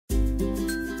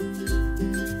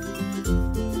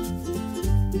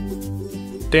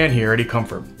Dan here at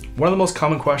eComfort. One of the most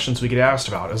common questions we get asked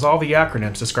about is all the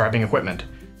acronyms describing equipment.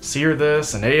 SEER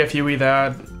this and AFUE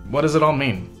that. What does it all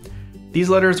mean? These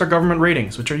letters are government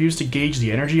ratings, which are used to gauge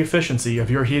the energy efficiency of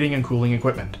your heating and cooling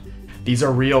equipment. These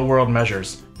are real-world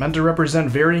measures, meant to represent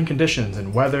varying conditions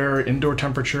in weather, indoor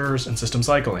temperatures, and system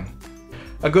cycling.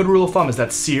 A good rule of thumb is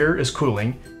that SEER is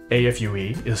cooling,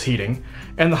 AFUE is heating,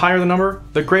 and the higher the number,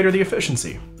 the greater the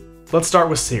efficiency. Let's start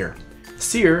with SEER.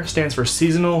 SEER stands for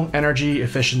Seasonal Energy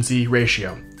Efficiency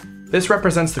Ratio. This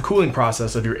represents the cooling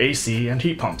process of your AC and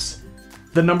heat pumps.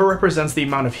 The number represents the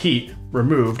amount of heat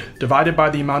removed divided by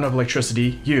the amount of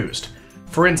electricity used.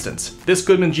 For instance, this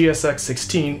Goodman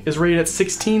GSX16 is rated at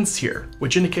 16 SEER,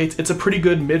 which indicates it's a pretty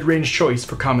good mid-range choice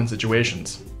for common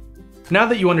situations. Now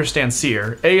that you understand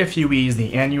SEER, AFUE is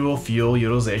the annual fuel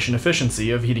utilization efficiency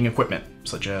of heating equipment,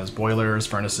 such as boilers,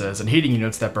 furnaces, and heating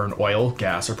units that burn oil,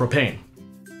 gas, or propane.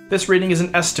 This rating is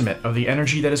an estimate of the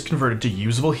energy that is converted to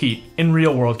usable heat in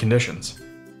real-world conditions.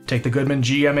 Take the Goodman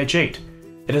GMH8.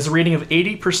 It has a rating of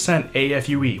 80%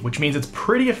 AFUE, which means it's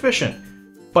pretty efficient.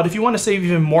 But if you want to save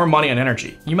even more money on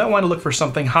energy, you might want to look for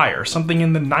something higher, something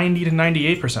in the 90 to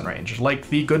 98% range, like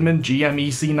the Goodman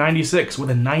GMEC96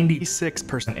 with a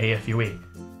 96% AFUE.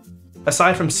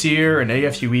 Aside from SEER and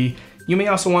AFUE, you may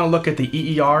also want to look at the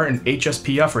EER and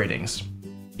HSPF ratings.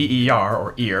 EER,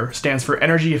 or EAR, stands for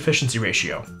Energy Efficiency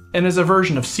Ratio, and is a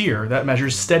version of SEER that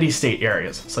measures steady-state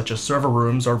areas, such as server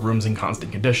rooms or rooms in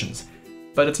constant conditions,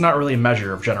 but it's not really a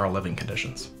measure of general living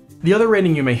conditions. The other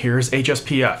rating you may hear is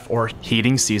HSPF, or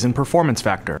Heating Season Performance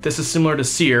Factor. This is similar to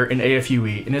SEER and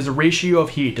AFUE, and is a ratio of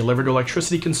heat delivered to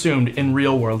electricity consumed in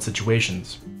real-world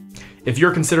situations. If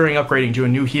you're considering upgrading to a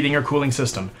new heating or cooling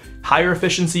system, higher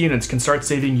efficiency units can start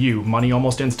saving you money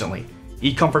almost instantly.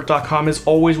 eComfort.com is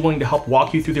always willing to help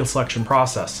walk you through the selection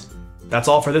process. That's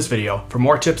all for this video. For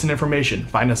more tips and information,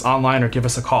 find us online or give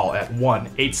us a call at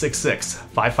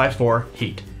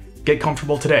 1-866-554-HEAT. Get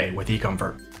comfortable today with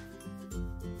eComfort.